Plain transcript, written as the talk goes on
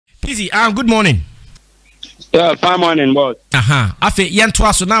Busy. Good morning. Yeah, fine morning, boss. Afe yen to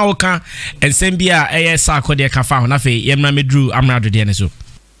aso na woka ensem bia Sarkodie ka fa ho na afe yen na medru Amerado de ne so.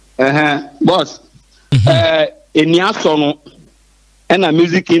 Boss. Enia so no na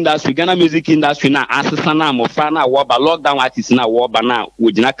music industry, Ghana music industry na asesa na amofra na wo ba lockdown artist na wo ba na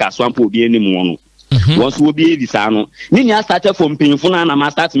wogina kaswampo obi anim wo no. Once we be this ano. Ni started from painful na ma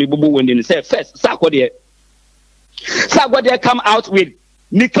start me bobo when they say first Sarkodie come out with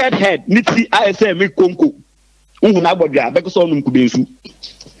naked head, niti I say me konko. Na bodua be so num kubensu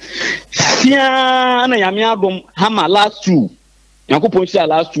sia na yame adom hama last two yakopon sia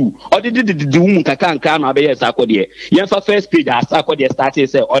last two odidi wum kaka nka na be Sarkodie yen fa first page Sarkodie started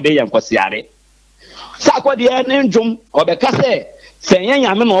say ode yen kwasiare Sarkodie ne ndwom obeka say yen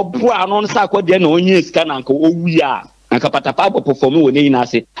yame na obo ano Sarkodie na onye sika na nka owi a nka Patapaa perform we na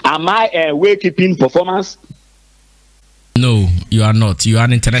say am I a way keeping performance? No, you are not. You are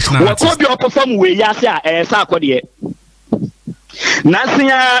an international artist. What could you perform with Yasa Sarkodie?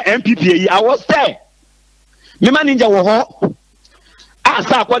 Nasia MPP, I was there. Me manager was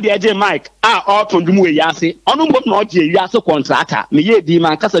Sarkodie J Mike. All to do with Yasi. On not Yaso contractor. Me ye di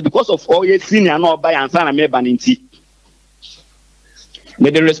man kasa because of all your senior no buy and sana me baninti.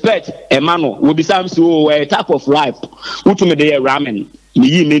 May the respect Emmanuel will be some so a type of life. Who to me the ramen. Me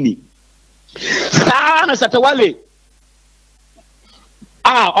ye many. Sana Satawale.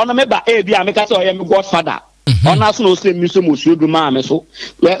 On a member A, make us a godfather. On us no say Mr. Musu, mamma, so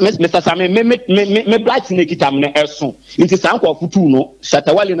Mr. Sammy, me blight snake it am so. It is uncle Futuno,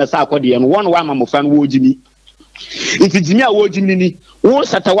 Shatta in a Sarkodie, and one mamma fan wo Jimmy. It is Jimmy wo Jimmy, one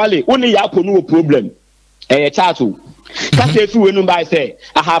Shatta only Yapo no problem. A chatu. Can't say through when I say,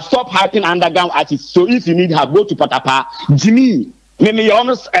 I have stopped hyping underground artists, so if you need help, go to Patapaa. Jimmy, me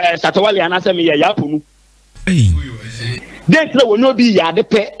honest Shatta and answer me a Yapo. Then will no be ya the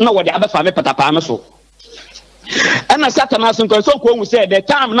pet, no what the other family Patapaa so. And a Shatta so who said the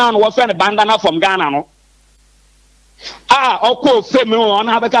time now was friend a bandana from Ghana. No? Or call Femi on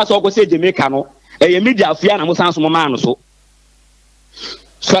Habakas or say Jamaica no, a media fiana was answer man so.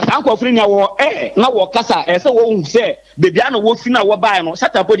 So Uncle Frina war now what Casa as a woman say, Babiano Wolfina were buying no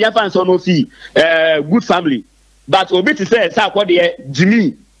Shatta put your fans on no fee, good family. But Obiti said Sarkodie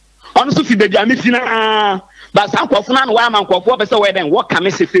Jimmy. Honestly, if baby, I'm missing but some Kofuna and man Kofu person where then what can I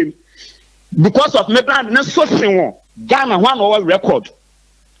say him? Because of me brand, no so thing Ghana 1 hour record.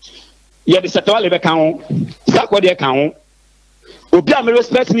 Yeah, the Shatta account, Sarkodie account. Obia me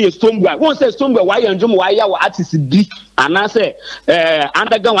respect me a Stonebwoy. Won't say Stonebwoy why and Jum why our artist be and I say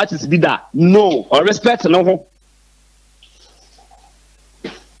underground artist be that. No, or respect no.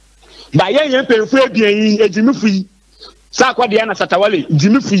 By yen pay free bien Jimmy free. Sarkodie na Shatta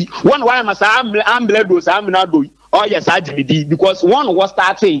Jimmy free. One why must Amerado. Oh yes, I did because one was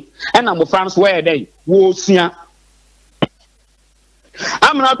starting and I'm France where they will see.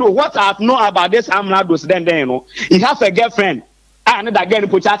 Amerado, what I know about this Amerado then you know, he has a girlfriend. And again,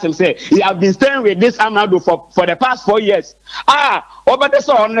 put chat him say he have been staying with this Amerado for the past 4 years. Over the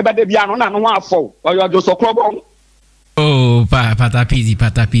song never the piano and one fall or you're just a club on. Oh, Patapaa,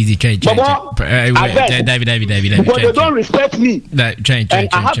 David. Because they don't respect me. And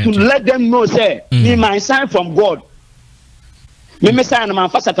I have to let them know, say, me my sign from God. Me sign man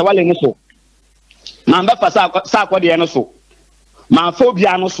for Shatta no so. Man ba for Sarkodie no so. Man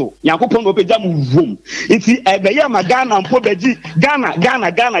phobia no so. Yakopon go peja mu vom. Iti ebeye ma Ghana mpo beji Ghana.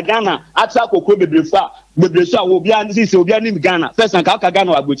 Atra kokro bebrefu a obi an si obi an Ghana. First an ka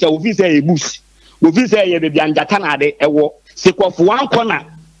Ghana agbocha ofi say e bush. Ofi say ye bebi anja Canada ewo. Sekofo one corner.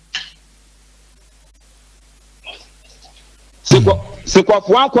 Sekofo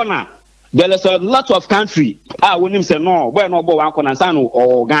one corner. There is a lot of country. When him say no, where no bo one corner san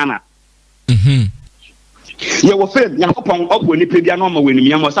or Ghana. You will fail. You hope on up when you play the normal when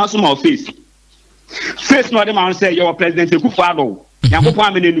you must answer my face. Face no the man say your president Kufuor. You hope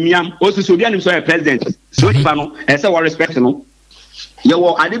on me also so be an president. So if I know, I say what respect no. You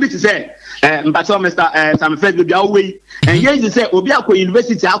will ability to say Mpacho Mr. Sam Fred will be away. And yes, you say Obiako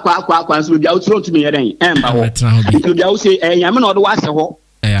University Aqua will be out to me then. It will be out say I'm not the washer.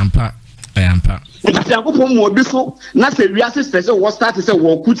 I am pa. If you go more before, not say we are special what start to say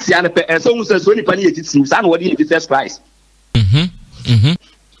what could see and so says only penny it seems and what is first price.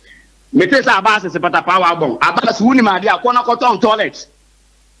 Metes Abbas is a Patapaa album. Abbas Wunima, they are corner toilet.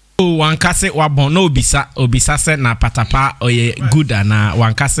 One case wabon no obisa se na Patapaa oye good na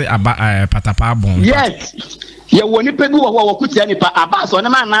one case Patapaa bon. Yes. You woni pegu wo kutia nipa Abbas on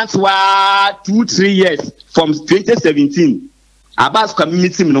man announce 2-3 years from 2017. Abbas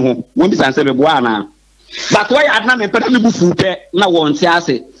community no ho won bi sanse be boa na. But why adna me peda me bufu pe na won ti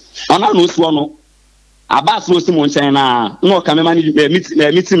ase. Ona no so no. Abas no si mo nchen na no ka me manage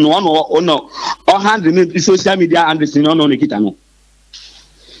meeting no no o handle me social media and this no kita no.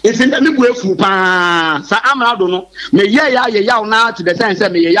 It's in the middle of sa Amerado no me ya na to the sense say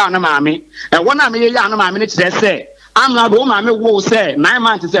me ya na maame e wona me ya na maame ne kire say Amerado maame wo say 9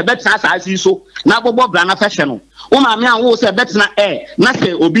 months say better asasi so na bobo bra na fashion no o maame an wo say better na na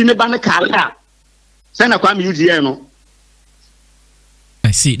say obi ne ba ne kare say na kwa me UGA no. I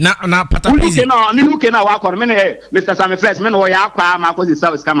see. Now Patapaa easy. No wa kwa me Mr. Sammy Fresh me no ya kwa ma ko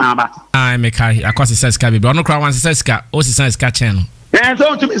service ka ma ba. I make akwa service ka be no kra wan service ka o service ka channel. And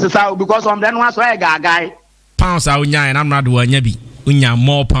so to Mr. Sao because on then one so guy pounds a unya and Amerado anya bi unya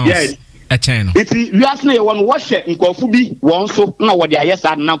more pounds. Yes. A channel. It's you ask me one wash nkofu bi won so na wo dia yes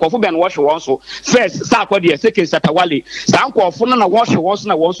na nkofu be no wash won so first Sarkodie second Shatta WALE sa nkofu na wash won so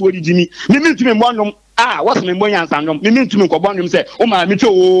na won so odijimi me ntumi mbonum what's me mbon yansandom me ntumi nkobonum say o ma me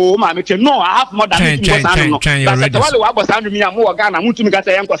che no I have more than me sandom no Shatta WALE wa bo sandom ya mo ga na mutumi ka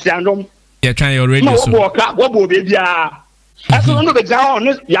say enkosi andom you try your radio so wo bo baby a aso no be down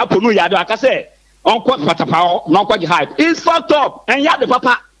on ya ponu ya do aka say onko Patapaa no ko hype it's fucked up and ya the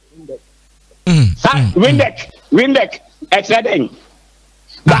papa Windek extending.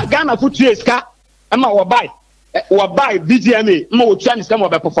 But Ghana put yeska, Emma or buy BGMA, more Chinese come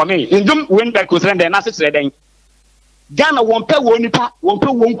over performing. In them Windek was rendered and assets reading. Ghana won't pay one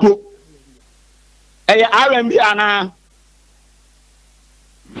crew. RMB Anna.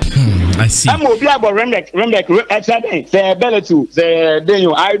 I see. I'm more about Windek extending. Say better to say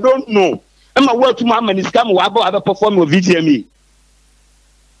Daniel. I don't know. Emma work to my man is come about performing with VGMA.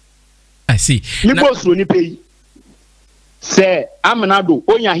 I see. Me boss roni pay. Say Amerado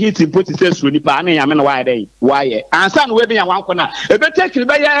onya hit input says roni pa na yame na why dey. Why? Ansa no we be yan wan kona. E be take be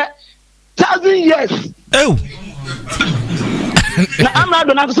 1,000 years. Oh. Na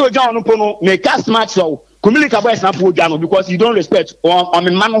Amerado na so ja on pono me cast match so. Kumilika boys na po no because you don't respect on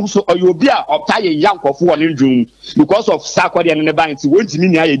the man so you be a optaye yankofo on ndrum because of Sarkodie and the bank won timi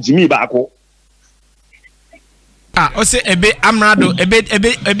nia ye jimi baako. O say ebe Amerado ebe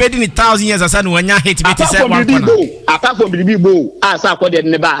di 1,000 years asana wanya hate be say one corner. Apart from Bibo, Sarkodie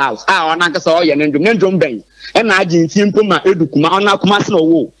in the bar house. Ona kasa o ye ndrum ben. E na agi ntimpo ma edukuma ona kuma se no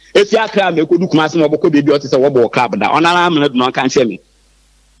wo. Efi akra me kodu kuma se no boko bebi o te se wo bo club da. Ona Amerado no kan share me.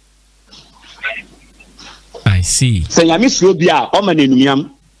 I see. Say ya misro bia o ma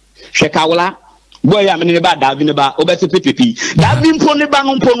nenumiam. Hwekawla. Boy ya me ne ba Davi ne ba obete pepepi. Davi mpo ne ba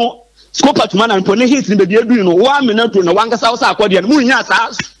no mpo no. Scope at man and pony hits in the dear doing 1 minute to no one house accordion. Munya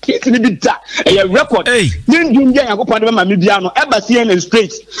hits in the bit a record. Then you get a go part of my mediano, ever seeing and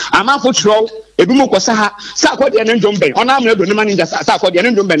straight. I'm out for show, a bumuko saha, Sarkodie and Jumbe. On Amerado, the man in the Sarkodie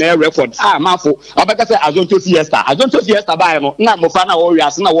and Jumbe record. Mafo, Abacasa, I don't to fiesta. I don't to fiesta by no, not Mofana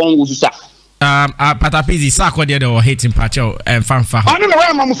warriors, no one who's sa. Patapaa Sarkodie or hating Pacho and fanfa. I don't know where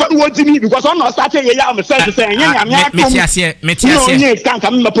I'm from watching because I'm not starting a young myself saying, Metias can't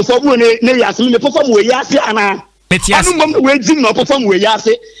come perform when they ask me to perform with Yasiana. Metias, where Jim perform with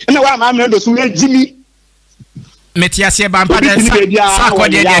Yasi, and now I'm not the Jimmy. Metias,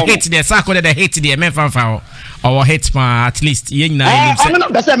 Sarkodie hate the Sarkodie hate the men fanfa or hate ma at least. I'm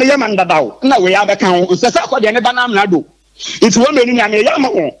not the same man that now we have a count. Sarkodie and Amerado. It's 1 million and a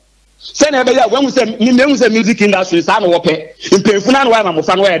young. Say never when we say music industry sa no wope impefuna no na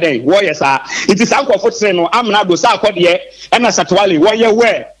mofa no ye den wo yes it is uncle say no Amerado Sarkodie and Shatta WALE wo ye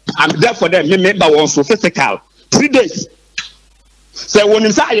where I'm there for them me member one so physical 3 days say when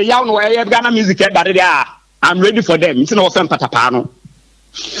him say yaw no ye Ghana music e bade there I'm ready for them it's no offend Patapaa no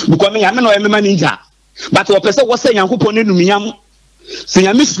because me am no me manager but wo pese wo say yankopon ne numiam say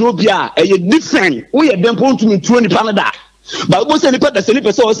yam suro bia e different wo ye dem pon to me tuo ni Canada. But most any part that any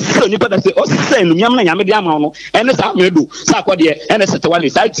person any part that say oh say no nyam na nyame de ama no ene sa Amerado Sarkodie ene Shatta WALE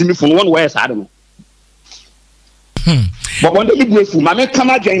sa timi fun one way sa no but when they go fu mama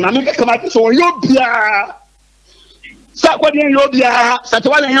kama join mama kama so yo bia Sarkodie yo bia Shatta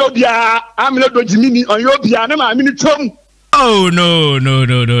WALE yo bia Amerado jimini on yo bia na ma mini twom. Oh no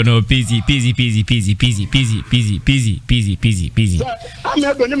busy. I'm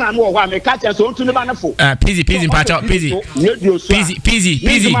not going to man who I catch us on to the banner for. Busy,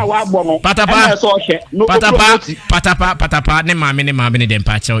 Patapaa, ne mammy, then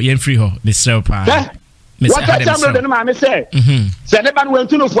patcho, yen free ho, Miss Sopa. What I tell the mammy say? Seneban went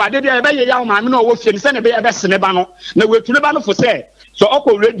to know why they are young man, no, was send a best Senebano, no way to the banner for say. So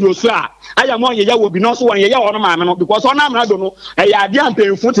Oko radio sir, I am on your will be not so one year on a man because on Amerado no, I didn't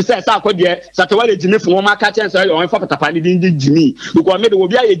pay for to say Sarkodie, Shatta WALE Jimmy for my catch and say on for Patapaa didn't Jimmy because maybe will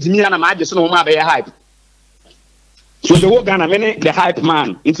be a Jimmy and a magic no matter hype. So the whole Ghana, many the hype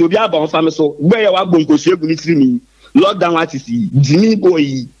man. It will be about family. So where you are going to see me, lockdown artist, Jimmy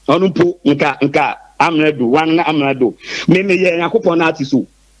Boy, Onupo, Nka, Amerado, one Amerado. Many year upon artist.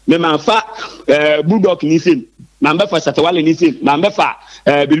 Me man fa Bulldog ni sim, member for Satawale ni sim, member for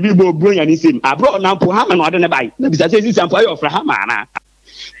Bilbo Brunya ni sim. Abro na po ha no ade ne bai. Na bisa say sim for your ha ma na.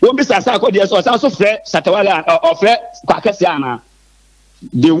 Won bisa Sarkodie so frɛ Satawale or frɛ Kwakese ana.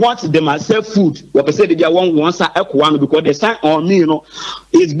 They want them as self food. We say they want once one because they sign on me,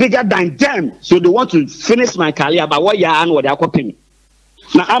 it's bigger than them. So they want to finish my career, but what you are and what they are copying.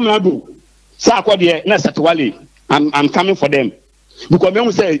 Now Amerado, Sarkodie, na Satawale. I'm coming for them. Because when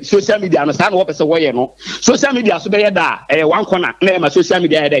we say social media, I understand what person way social media so be da one corner na my social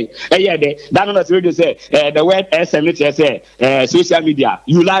media there that not radio say the word SMS say social media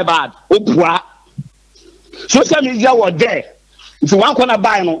you lie bad opua social media was there. If you one corner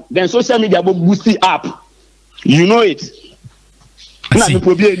buy no, then social media will boost it up. You know it. Now,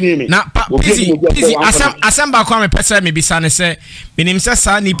 busy. Asamba kwa me pesa me bisa ne se minim se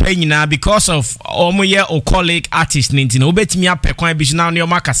sa ni pa nyina because of omoye o colleague artist ninti no obetimi apekwan bi na no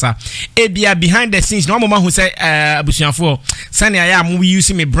makasa ebia behind the scenes no mama hu se abusuafo sane aya am we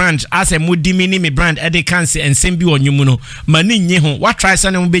use me brand as a modimini me brand e dey can say ensem bi onwum no mani nye ho what try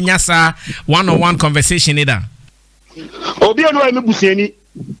sane mo benya sa one-on-one conversation either obi no e me busiani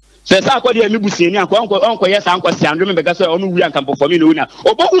se Sarkodie me busiani anko yes anko si andro me bega so onu wi anka perform no na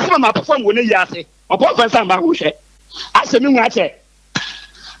oboku so ma perform wo ne yase opo fansa ma ho hwe asemi mu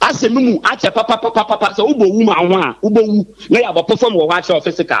ache papa so ubowu ma ho a ubowu na ya bo perform wo ache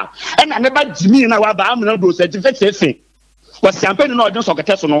physical e na ne ba jimi na wa ba Amerado certificate ko champagne na odin so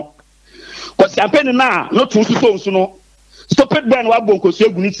kete so no ko champagne na no tun so no stupid brand wa bonko so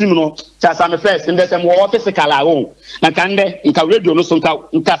eguni team no chasa me first in them wo physical awo na kande nka radio no so nka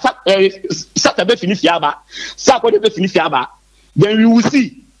Shatta be finish yaba Sarkodie be finish yaba then we will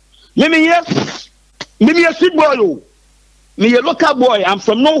see me sweet boy o me a local boy I'm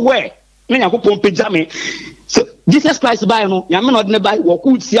from nowhere me yakopon pejja me so Jesus Christ buy no ya me no de buy wo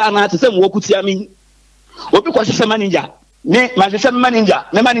ku tia na te say wo ku tia me obi ko hwehwe manager me ma hwehwe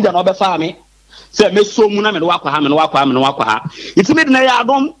manager no be fa me say me so mu na me wakwa ha it me na ya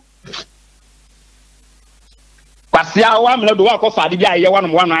adom kwasia wa Amerado wa ko fa de bia ye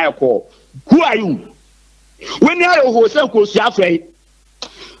wanom wanu ayeko who are you when you are ho say ko sia afrɛ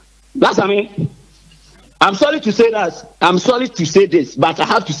that's I'm sorry to say that I'm sorry to say this but I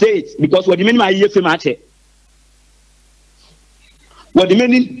have to say it because what the meaning my year for match what the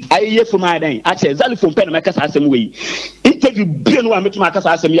meaning I year for my day ache Zylofon pen make kasa asem we interview bien wa metu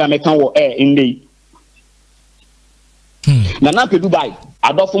makasa asem ya meka wo in day na pe Dubai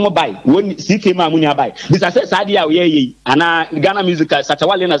adofo mo buy when CK ma munya buy this I say sadi ya we ye ana Ghana music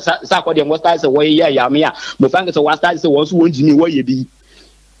Satawale na Sarkodie mo style say we ye ya me ya mo fanga say wa style say won so won jimi we ye bi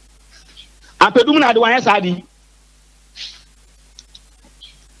apedum na de wan ya sadi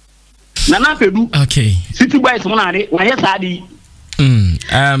na pedu okay city boys mo na de wan ya sadi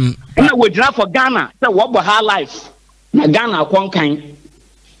na we jira for Ghana say wo bo high life na Ghana konkan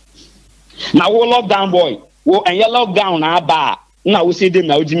na wo lockdown boy wo en lockdown na ba na wo say dem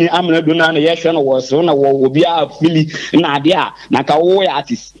na ojimi Amerado na ye hwe no wo so na wo obi a fili na ade a na ka wo ya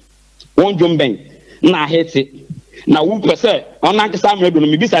artist won jomben na hete na wo pese on na nkasa Amerado no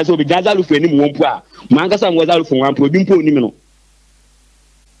me bisa say obi Zylofon anim won pu a man nkasa mo Zylofon wan pu obi mpo onim no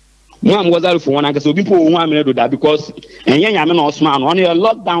mo am Zylofon wan nkasa obi mpo wo Amerado da because enye nyame na osma no on a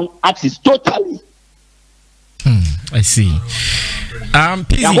lockdown artist totally I see.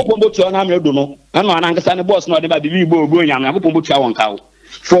 Pizzy. Yakopombo tu na Amerado no. Ano anankasa ne boss no de ba bibi bo nyam yakopombo tu awon kawo.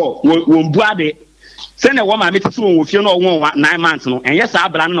 For won buade. Say na wo ma meti so won fie no won 9 months no. Enye sa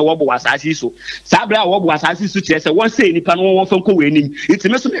abra no wo bo wasasi so. Sa abra wo bo wasasi so kire say won say nipa no won fan ko we nim.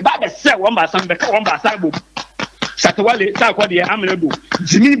 Itime so me ba be say won ba sam be ka won ba sa bo. Satawale Sarkodie Amerado.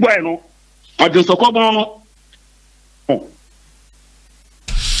 Jimmy boy no. Odin so ko bon no.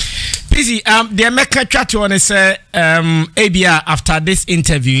 Busy, the American chat on say ABR after this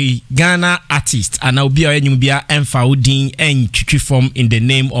interview, Ghana artist and now be enfouding and chichi form in the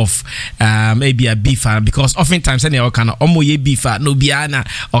name of ABR Bifa because oftentimes any kind of omoye Bifa no biana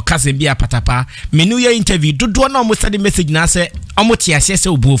or cousin be a Patapaa. Menu your interview do no almost the message na say omoti asese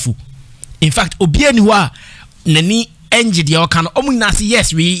obuofu. In fact, obianwa nani engi the kind of omunasi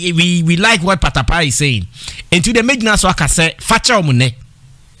yes we like what Patapaa is saying. And to the major so aka say facha omune.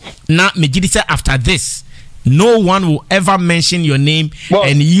 Now, after this, no one will ever mention your name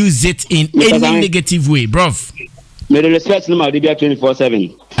and use it in any negative way, bro. May the respect no matter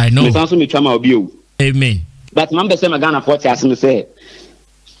 24/7. I know. Amen. But remember, say Ghana 40 as me say.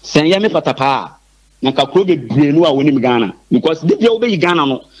 Say me Patapaa. na kakro be brenu a woni Ghana because dey obey Ghana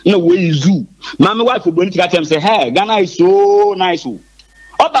no na we zoo mama wife go need to tell him say hey Ghana is so nice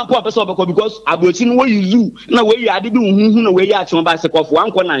oba ko person obeko because abrochi no we zoo na we ade bi hunhun na we ya ache ba se kofo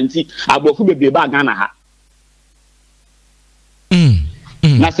 190 abrofu bebe ba Ghana ha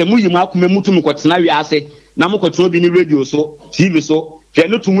na se muyi ma akuma mutum kwotena wi ase na mokotro bi ni radio so TV so je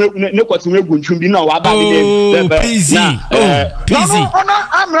no tun ne kwotena egu ntwum bi na wa ba bi dem busy no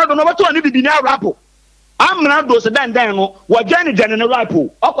Amerado no beto ni bibi ni arapo Amerado se dan no wa jani no rapo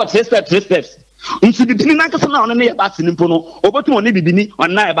okot 3 steps nti bibi ni nankasa na ono ne ye bat ni mpo no obeto oni bibi ni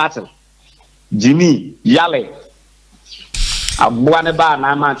on na ye battle Jimmy Yale abua ne ba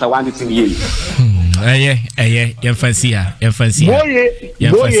na manta 1 thing ye fancy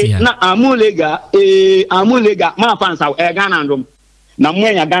na amulega ma fansa Ghana ndom na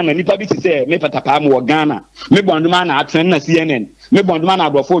mwenya Ghana nipa bi se me Patapaa mo Ghana me bonduma na atren na CNN me bonduma na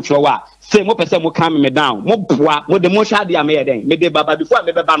abrofo twowa say mo pese mo calm me down mo boa mo de mo hwade am ye den me de baba before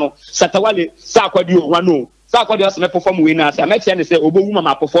me beba no Satawale Sarkodie o wano Sarkodie o se me perform we na say me tie ne say obowu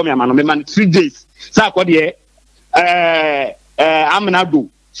ma perform am no me man 3 days Sarkodie Amerado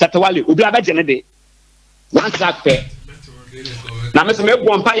Satawale obi abaje ne de one track pe na me se me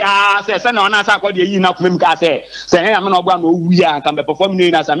bompa ya se na ona Sarkodie yi na kumem ka se am na ogba na owu ya kan be perform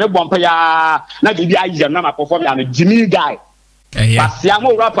ni na se me bompa ya na bibi ayi na ma perform ya no Jimmy guy basia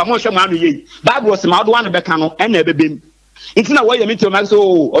mo rapper mo hwe ma no yi Bible se ma do wan be ka no e na ebebem nti na wo ye me to ma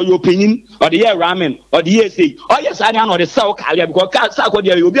so o your opinion or the year ramen or the year say oh yes I know the sell career because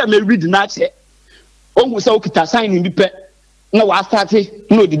Sarkodie obi a me read na che o hu se o kita sign bi pe na wa start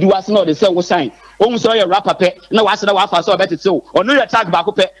no didi wa se na the sell wo sign o so your rapper pe na wa se na wa fa so bet so o no your tag ba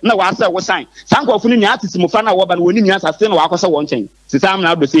ko pe na wa se wo sign sanko funu ni artist mo fa na wo ba na woni ni asase na wa ko se wo nchen sisa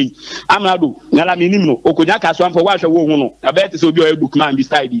Amerado sei Amerado ngala me nim no okonya ka so amfo wa hwe wo hu no abet so bi o book man bi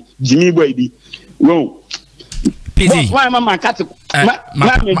side Jimmy boy bi wo pidi why mama kat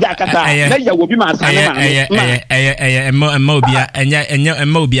ma me ja kata na ya wo bi ma sa na ma obia enya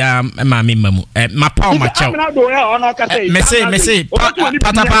ma obia ma me mamu ma pa o ma chaw Amerado e ono ka sei me say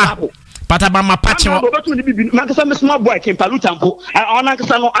Patapaa ma pacho obetu ni bibi man kasa me small boy kempaluta mpo ona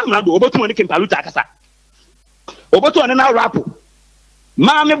kasa no Amerado obetu ni kempaluta kasa obetu ni na rap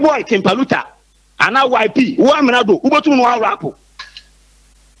ma me boy kempaluta ana YP wo Amerado obetu no rap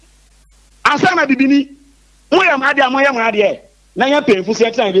asa na bibi ni mo ya ma de na ya painful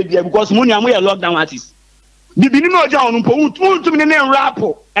sex and baby because mo ni am ya lockdown artist bibi ni no ja onu mpo untum ni na rap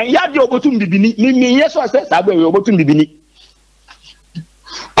en ya de obetu bibi ni me yeso ase sabe we obetu bibi ni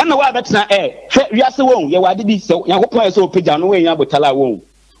ana wa betna wiase won ye wade bi se yakopon se opagya no wen ya botala won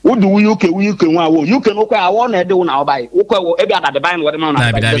wudu UK won a won UK no kwa awo na ede won na obai wo kwa wo ebi adade ban wo de ma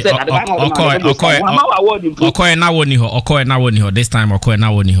na okoy na woni ho this time okoy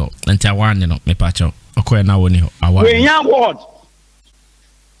na woni ho nti awan no me pacho okoy na woni ho awan we nya award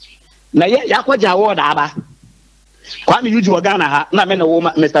na ye yakwaja award aba kwa mi yuju Ghana ha na me no wo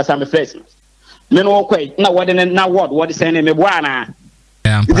Mr. Sam Fresh me no okoy na wo de na award wo de say na me boa na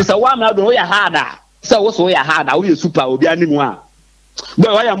it is a one now do ya harder so wo so ya harder wo super obi animu a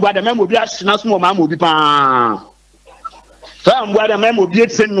boy wa ya mbo ada memo bi ashina so ma mo bi pa so ya mbo ada memo bi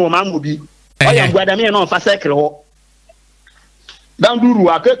etsen no ma mo bi wa ya mbo ada me no fa circle ho dan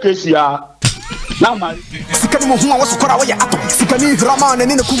duru akekesia na ma sikani mo hu a wo so kora wo ya ato sikani drama na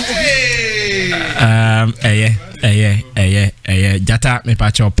ni na kum Jata me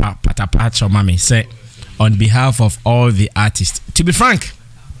pacho Patapaa cho mami say on behalf of all the artists. To be frank,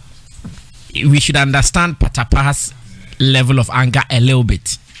 we should understand Patapaa's level of anger a little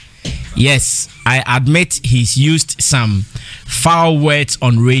bit. Yes, I admit he's used some foul words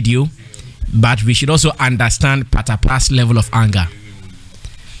on radio, but we should also understand Patapaa's level of anger.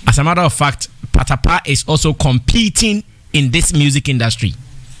 As a matter of fact, Patapaa is also competing in this music industry.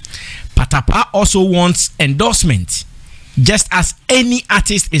 Patapaa also wants endorsement, just as any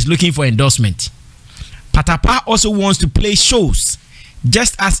artist is looking for endorsement. Patapaa also wants to play shows,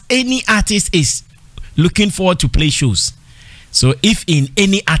 just as any artist is looking forward to play shows. So if in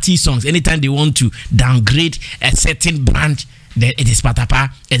any artist songs, anytime they want to downgrade a certain brand, then it is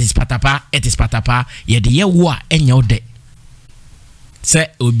Patapaa, it is Patapaa, it is Patapaa. Yeah, the year war and your day. Say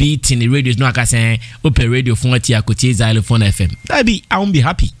obi in the radio is no aka say open radio phone ti akotie Zylofon FM. That be I won't be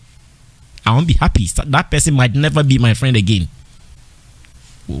happy. I won't be happy. That person might never be my friend again.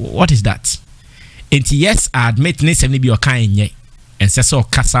 What is that? And yes, I admit ne be your kind ye. And say so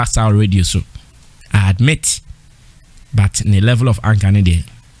kasa sound radio so. I admit, but the level of anger ne there.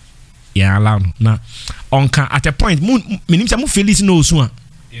 Yeah, allow na. Onka at a point, minim say mo feel it no so.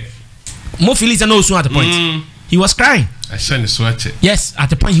 Mo feel it no so at a point. He was crying. I shouldn't swatch it. Yes, at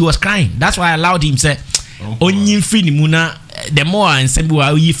the point he was crying. That's why I allowed him say, "Only free muna. The more and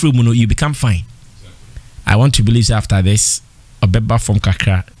sembu you free muno, you become fine." I want to believe after this, a beba from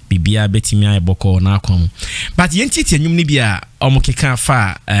Kakra, bibia betimia boko na kom. But yenti ti enyum ni bia omokeka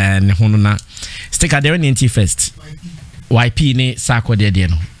fa ne hono na stick at the yenti first. YP ne Sarkodie de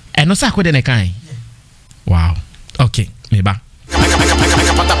no. No Sarkodie ne kan. Wow. Okay, meba.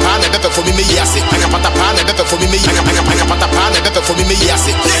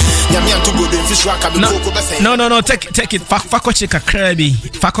 No, take it. Fako chika krabi.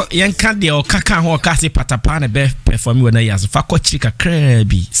 Fako yanka de o kaka ho kasi Patapaa ne be perform we na yaso. Fako chika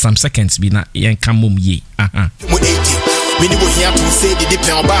krabi. Some seconds be na yanka mum ye. Mini go here to say the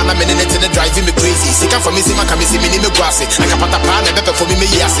depend on bar na me net driving me crazy. Sika for me see my kamisi mini me guase. Aka Patapaa na better for me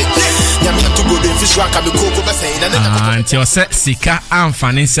yase. Nyame to go den fish rock abi koko be say na anti o se sika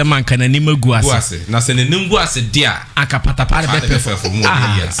amfani se man kana ni me guase. Na se ne nim guase dia aka Patapaa na better for me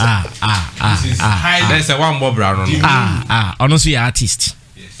yase. There's a one more brown on. Ono so ya artist.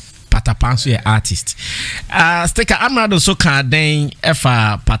 Patapaa so ya artist. Sticker Amerado so ka den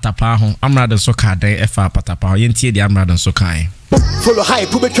efa Patapaa ho. Amerado so ka den efa Patapaa. Yentie di Amerado so kan. Follow hype,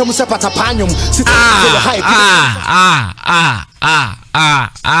 put become se Patapaa nyom. Sit follow hype.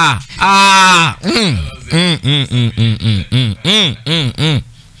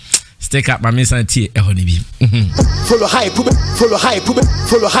 Stick up my miss and tea ehonibi. Follow hype, follow hype,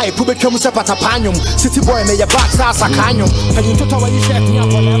 become se Patapaa nyom. City boy me ya back sa kanyo. And you toto when you share me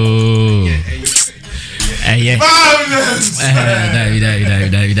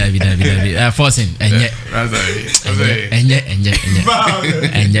David. Forcing. I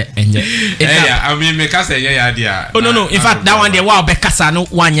mean, make us say idea. Oh no. In fact, that one day wow bekasa no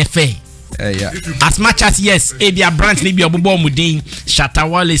one ye fair. As much as yes, Abia branch ni bi obobo mudin, Shatta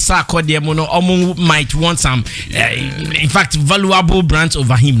WALE Sarkodie mono omo might want some in fact valuable branch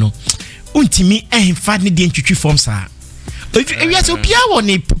over him no. Untimi in fact ni di ntwitwi form sa. If you so pia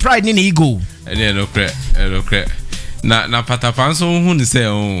woni pride ni ego. No cre. Na Patapaa so hu ni say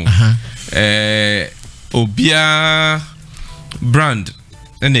obia brand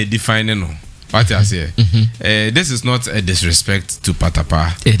and they define no. What I say, this is not a disrespect to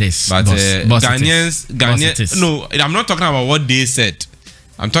Patapaa. It is, but Ghanaians. No, I'm not talking about what they said.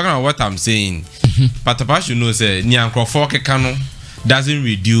 I'm talking about what I'm saying. Patapaa should know say Nyankrofo Kekano doesn't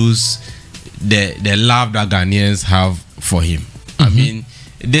reduce the love that Ghanaians have for him. I mean,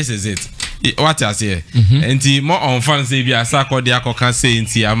 this is it. What I say, and more on fans say be a Sarkodie can say in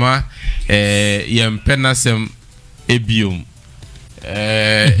Tiama, yempena sem ebium.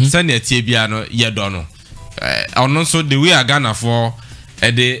 Send a Tibiano, ye dono. Also, the way I Ghana for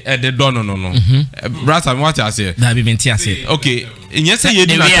a de dono no. Brother, what I say, that be mentia. Okay, yes, you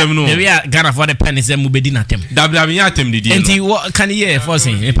did not know. We are Ghana for the pennies and Mubedinatem. WWIatem did. And what can you hear for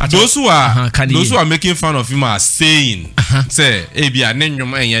saying? Those who are making fun of him are saying, say, Abia, name your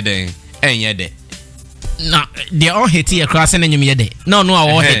man yede. No, they all hate you across and you day. No, I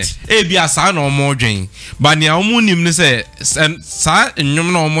won't hate. Abia san or more drain. But near Munim say, Sa and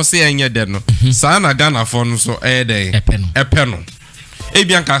you almost say, and yet, no. Sana Ghana for no so a day. A penno.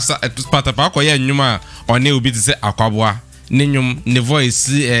 Abian Cassa at Patapaa, and Numa or New Bit say Aquabwa. Ninyum ne voice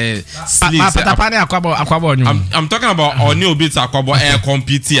I'm talking about or new bits Aquabwa air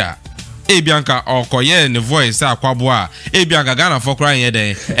competia. Ebianka or Koye ne voice Aquabwa. Ebianka Ghana for crying a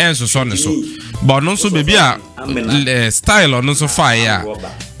day and so so. But no so baby style or no so fire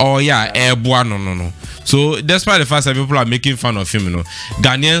or air buano no. So despite the fact that people are making fun of him,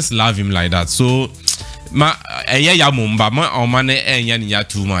 Ghanaians love him like that. So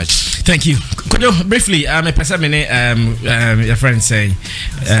too much. Thank you. Could you briefly a person your friend say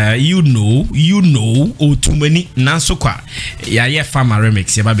you know or too many nansokwa farmer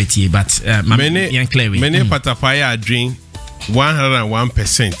remix but many Patapaa drink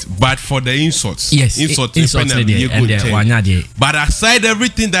 101%, but for the insults, yes, insults but aside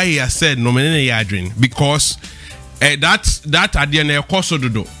everything that he has said, no many drink because that at the end of course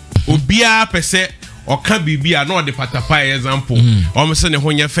do ubia pese or can be no the Patapaa example. Almost ne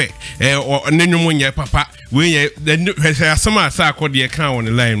honye fe or nenyo papa we some Sarkodie account on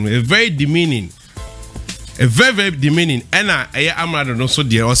the line. Very demeaning. Very demeaning. And Amerado no so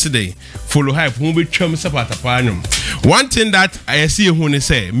dear also follow hype who be chum Patapaa. One thing that I see when they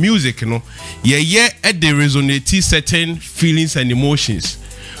say music, at they resonate certain feelings and emotions.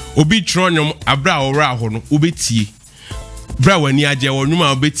 Obi tronyum abra ora hono obeti. Bra wani aje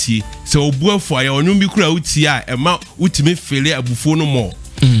wonuma obeti se obuafo ya onum bi kura uti a ema utimi fele abufo no mo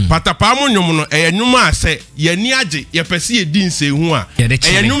Patapaa mo nyom no enwuma say ye ni age ye pese ye din se hu a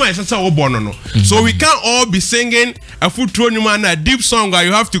enwuma esesa wo bono no. So we can't all be singing a futuro nyuma na deep song where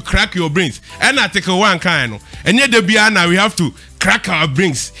you have to crack your brains. And I take one kind no. Enye de bia na we have to crack our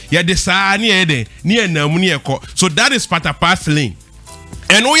brains. Ye de sa ni e de ni enamu ni ekọ. So that is Patapaa lane.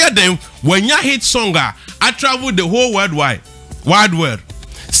 And we are them when you hit song I travel the whole wide world.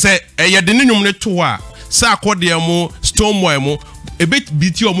 Say ye de ni nyum ne to a Sarkodie mo Stonewall mo a bit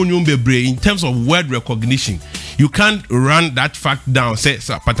BT or bebre in terms of word recognition. You can't run that fact down. Say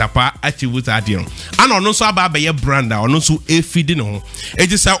Patapaa achieve that you know. And on also about your brand or also a feeding on.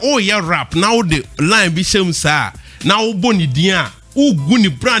 It is oh yeah rap now the line be same sa now boni dia o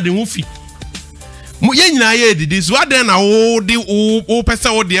guni brand mufi. Mo ye nyina ye did this what then o the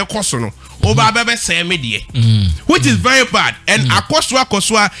person o de cost no. Oba bebe say media, which is very bad. And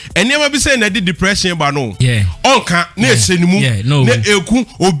akoswa and never be saying that the depression but no. Yeah. Onka ne senimu ne eku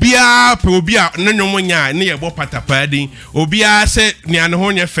obia ne nyomonya ne yebo Patapaa din obia se ne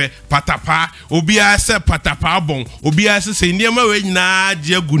anho nye fe Patapaa obia se Patapaa bon obia se ndema we nyina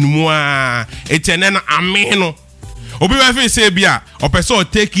je agunumu a etene na ame no obi wa fe say bia opese o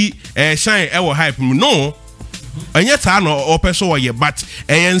take shine e wo hype no. And yet I know or ye but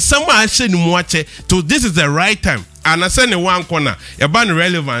and someone said so this is the right time and I send one corner a ban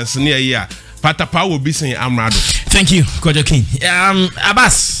relevance near here Patapaa will be saying Amerado. Thank you Kojo King.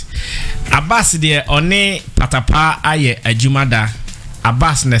 Abbas there one Patapaa aye ajumada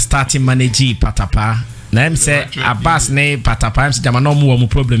Abbas ne starting manage Patapaa na em say Abbas ne Patapaa em say jamano mu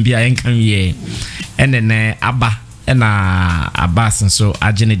problem bi a enkan ye ene aba na Abbas and so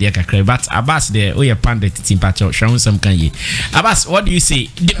agene de kakra but Abbas there oh your pandit team patch show some can ye Abbas what do you say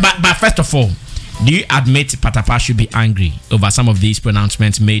but first of all do you admit Patapaa should be angry over some of these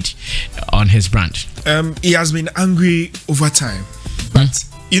pronouncements made on his brand? He has been angry over time but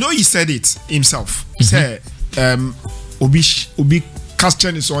you know he said it himself. Say obi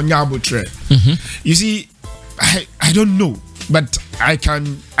question is on yabotre. You see I don't know but I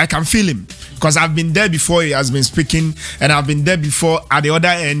can feel him because I've been there before he has been speaking and I've been there before at the other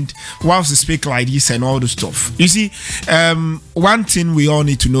end whilst he speak like this and all the stuff. You see, one thing we all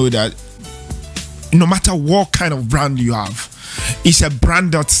need to know that no matter what kind of brand you have, it's a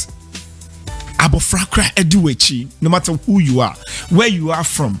brand that's abofrakra eduechi, no matter who you are, where you are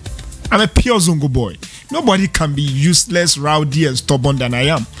from. I'm a pure Zongo boy. Nobody can be useless, rowdy and stubborn than I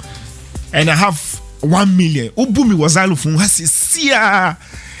am. And I have 1 million. Ubumi was Zylofon.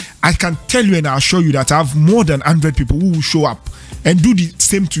 I can tell you and I'll show you that I have more than 100 people who will show up and do the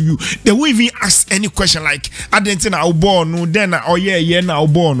same to you. They won't even ask any question like, I didn't think I'll born, then, oh yeah, now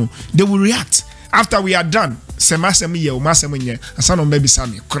born. They will react after we are done. That's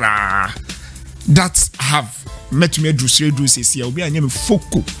have met me Drew says here. I'll be a name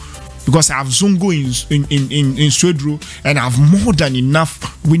Foko because I have Zongo in Swedro and I have more than enough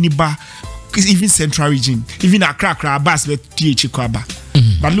Winneba, even Central Region, even Accra, Abbas,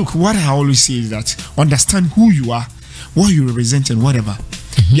 But look, what I always say is that understand who you are, what you represent, and whatever.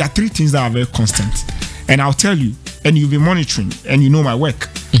 There are 3 things that are very constant. And I'll tell you, and you'll be monitoring, and you know my work.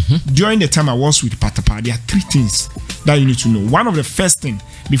 During the time I was with Patapaa, there are 3 things that you need to know. One of the first things,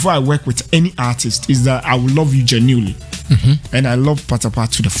 before I work with any artist, is that I will love you genuinely. And I love Patapaa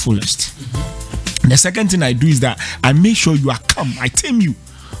to the fullest. The second thing I do is that I make sure you are calm. I tame you.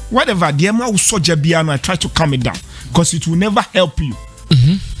 Whatever, the Emma will soldier piano, I try to calm it down. Because it will never help you.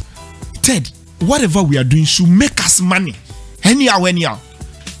 Ted, whatever we are doing should make us money. Anyhow.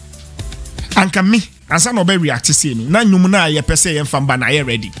 And can me, and some of them react to say, no, no, you per se, and from Banaya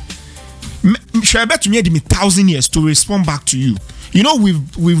ready. Should I bet to me 1,000 years to respond back to you? You know,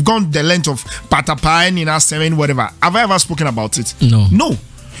 we've gone the length of Patapaa and in our 7, whatever. Have I ever spoken about it? No.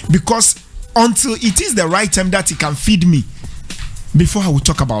 Because until it is the right time that he can feed me, before I will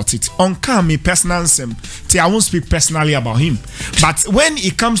talk about it, on me personal I won't speak personally about him. But when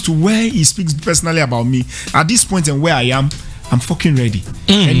it comes to where he speaks personally about me, at this point and where I am, I'm fucking ready.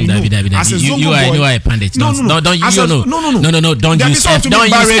 And you know, a pandit. Don't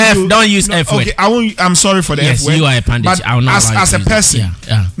use F word. Okay, I'm sorry for the F word. You are a pandit. But as a person,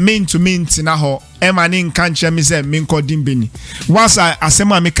 mean to mean tinaho, emanin kanche me say min ko dimbeni. Once I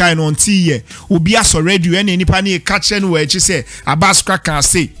asema me kai no nti ye, obi aso radio any nipa ni catch no we say Abbas crack can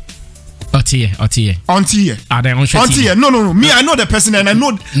say. Otie. No. Me, I know the person and I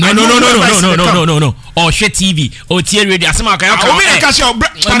know. No. Or share TV. Otie radio. Asema ka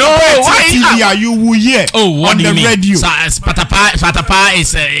no, why TV are you here? Oh, what on do you the mean? Radio. So, Patapaa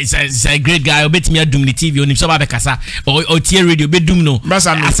is a great guy. Obet me adum the TV onim so ba bekasa. Otie radio be dum no.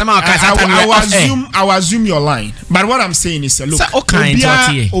 Asema ka I will assume your line. But what I'm saying is look.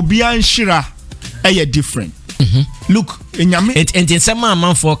 Obia and Shira are different. Look, in some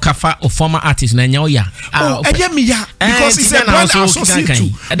man for kafa or former artist na nyoya. Because it's a brand associate too.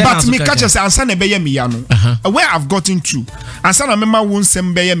 But me catch us and son ebeye miya no. Where I've gotten to. And son member won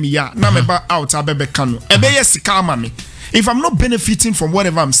sem beye miya. Na member out abebe kano. Ebeye sikama me. If I'm not benefiting from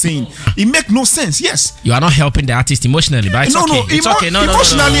whatever I'm saying, it makes no sense. Yes. You are not helping the artist emotionally, but it's okay. No,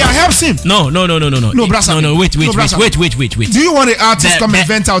 emotionally, I help him. No. Wait. Do you want the artist come and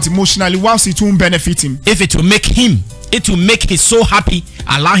vent out emotionally whilst it won't benefit him? If it will make him, it will make him so happy,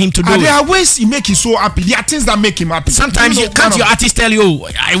 allow him to do it. There are ways he make you so happy. There are things that make him happy. Sometimes can't your artist tell you,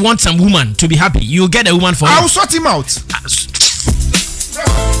 I want some woman to be happy. You get a woman for him. I will sort him out.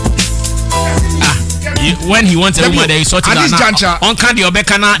 When he wants a woman, they sort it out. On can't your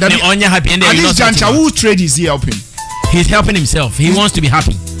becana, they only happy and at this juncture, whose trade is he helping? He's helping himself. He wants to be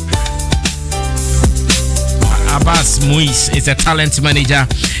happy. Abbas Muis is a talent manager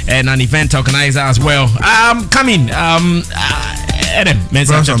and an event organizer as well. Coming, Adam,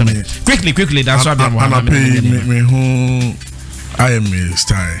 quickly. That's what I'm I am a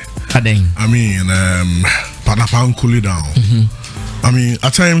style. I mean, Patapaa cool it down. I mean,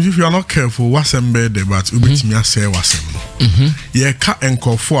 at times if you are not careful, what's embedded, but ubitimi say wasem. Yeah, ka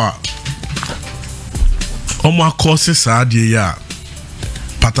enko for omo course saadie ya.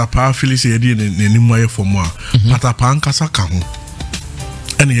 Patapaa Phyllis yedi nenim aye for mo. Patapaa nkasa ka ho.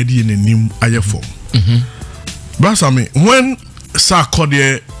 Ene yedi nenim aye for. But I mean, when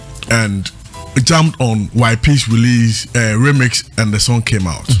Sarkodie and jumped on YP's release remix and the song came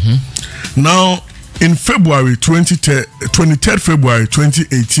out. Now in February 23rd February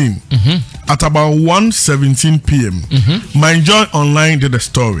 2018, at about 1:17 p.m., My Joy Online did a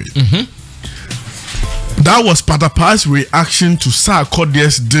story. That was Patapaa's reaction to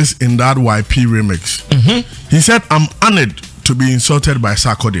Sarkodie's diss in that YP remix. He said, "I'm honored to be insulted by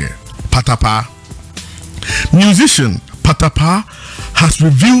Sarkodie." Patapaa. Musician Patapaa has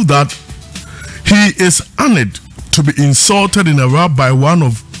revealed that he is honored to be insulted in a rap by one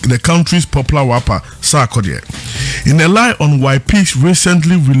of the country's popular rapper, Sarkodie. In a lie on YP's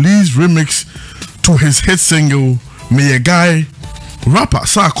recently released remix to his hit single, Me a Guy, rapper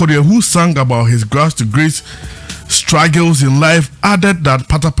Sarkodie, who sang about his grass to grace struggles in life, added that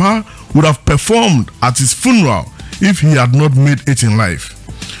Patapaa would have performed at his funeral if he had not made it in life.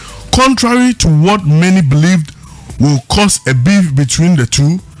 Contrary to what many believed will cause a beef between the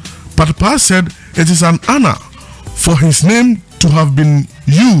two, Patapaa said it is an honor for his name to have been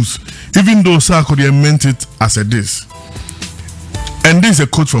used, even though Sarkodie meant it as a diss. And this is a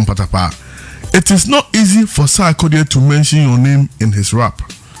quote from Patapaa. "It is not easy for Sarkodie to mention your name in his rap,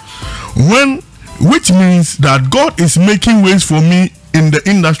 which means that God is making ways for me in the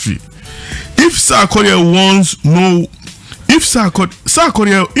industry. If Sarkodie wants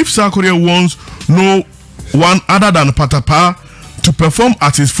no one other than Patapaa to perform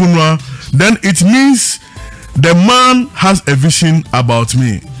at his funeral, then it means the man has a vision about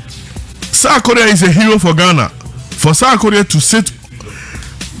me. Sarkodie is a hero for Ghana. For Sarkodie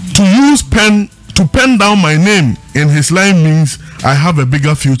to pen down my name in his line means I have a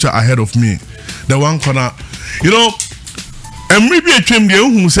bigger future ahead of me." The one corner, you know, and maybe a trim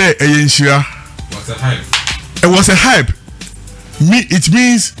who say was a hype. It was a hype. It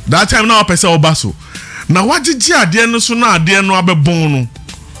means that time now person obaso. Now what did you ade no so na ade no abebon no?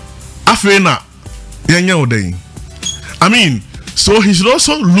 Afena I mean, so he should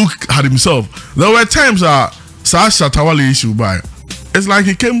also look at himself. There were times Shatta issue by. It's like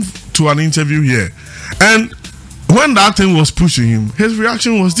he came to an interview here, and when that thing was pushing him, his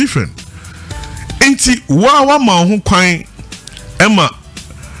reaction was different. Enti wa ma ho kwan Emma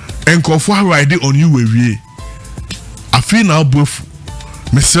enkofo ride on you we. Afi na bofu.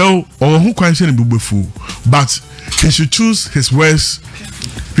 Mesel or ho kwan se ne bofu, but he should choose his words.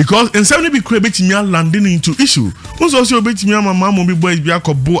 Because in 70 be betimi landing into issue. Who's also betimi mama mo be boys be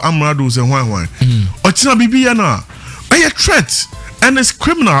akobo Amerado se hwan. Ochina bibi ya na. A threat and it's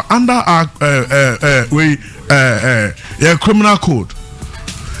criminal under our criminal code.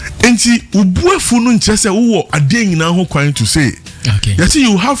 Enti ubuefu no nche se wo ade nyina ho kwan to say. Okay. You see,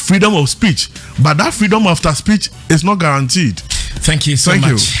 you have freedom of speech, but that freedom after speech is not guaranteed. Thank you so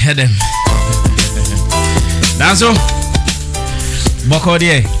much, Hedem. That's all.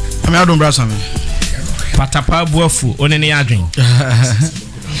 Bokodie. I don't brush me. Patapaa buafu onene adwen.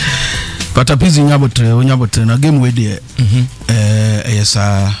 Patapizi nyabotre na game we there. Yes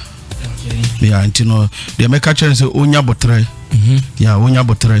yeah, ntino they make a chance onyabotre. Yeah,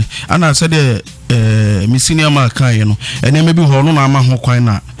 onyabotre. And I said me senior man kan you know. And then maybe ho no na ma ho kwan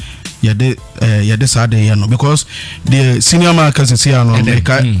na yede sade ya no because the senior man can say no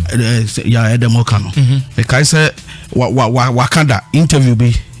yeah edemo kan no. The guy say wakanda interview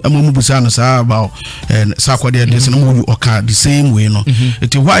be amumu busa no say about Sarkodie this no mu oka the same way no.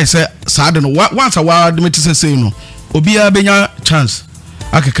 It why say sade no once a while me say no obia benya chance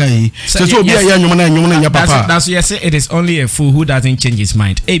akakai so obia ya nyoma na papa. That's yes, it is only a fool who doesn't change his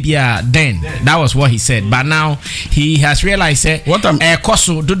mind. Ebia then that was what he said, but now he has realized what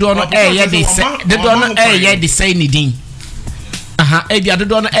koso dodo no the say nidin. Ebia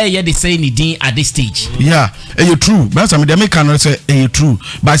dodo no the say nidin at this stage. Yeah, you true. But I mean, they make can say you true.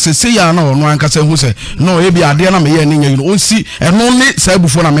 But say ya no anka say who say no ebia ade na me ye ni you see and only say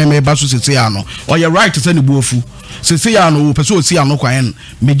before na me ba so say ya no. Or you right to say ni buofu. Say ya no person see ya no kwan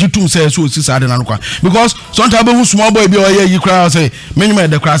me gitum say so see sade na no kwan because sometimes be small boy be o ye crowd say minimum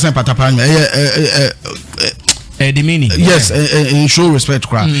the crowd say Patapaa the meaning yes in show respect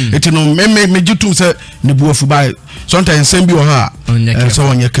crowd it no me gitum say ni buofu by sometimes same be o ha so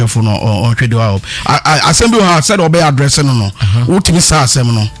on your careful no on trade out I same be o ha said obey address no utimi sa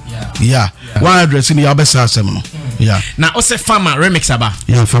asem no yeah one address ni ya be sa asem no yeah now ose farmer remix aba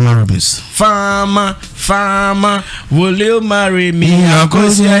yeah farmer remix farmer will you marry me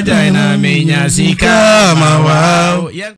akosi ajana menya sika mawa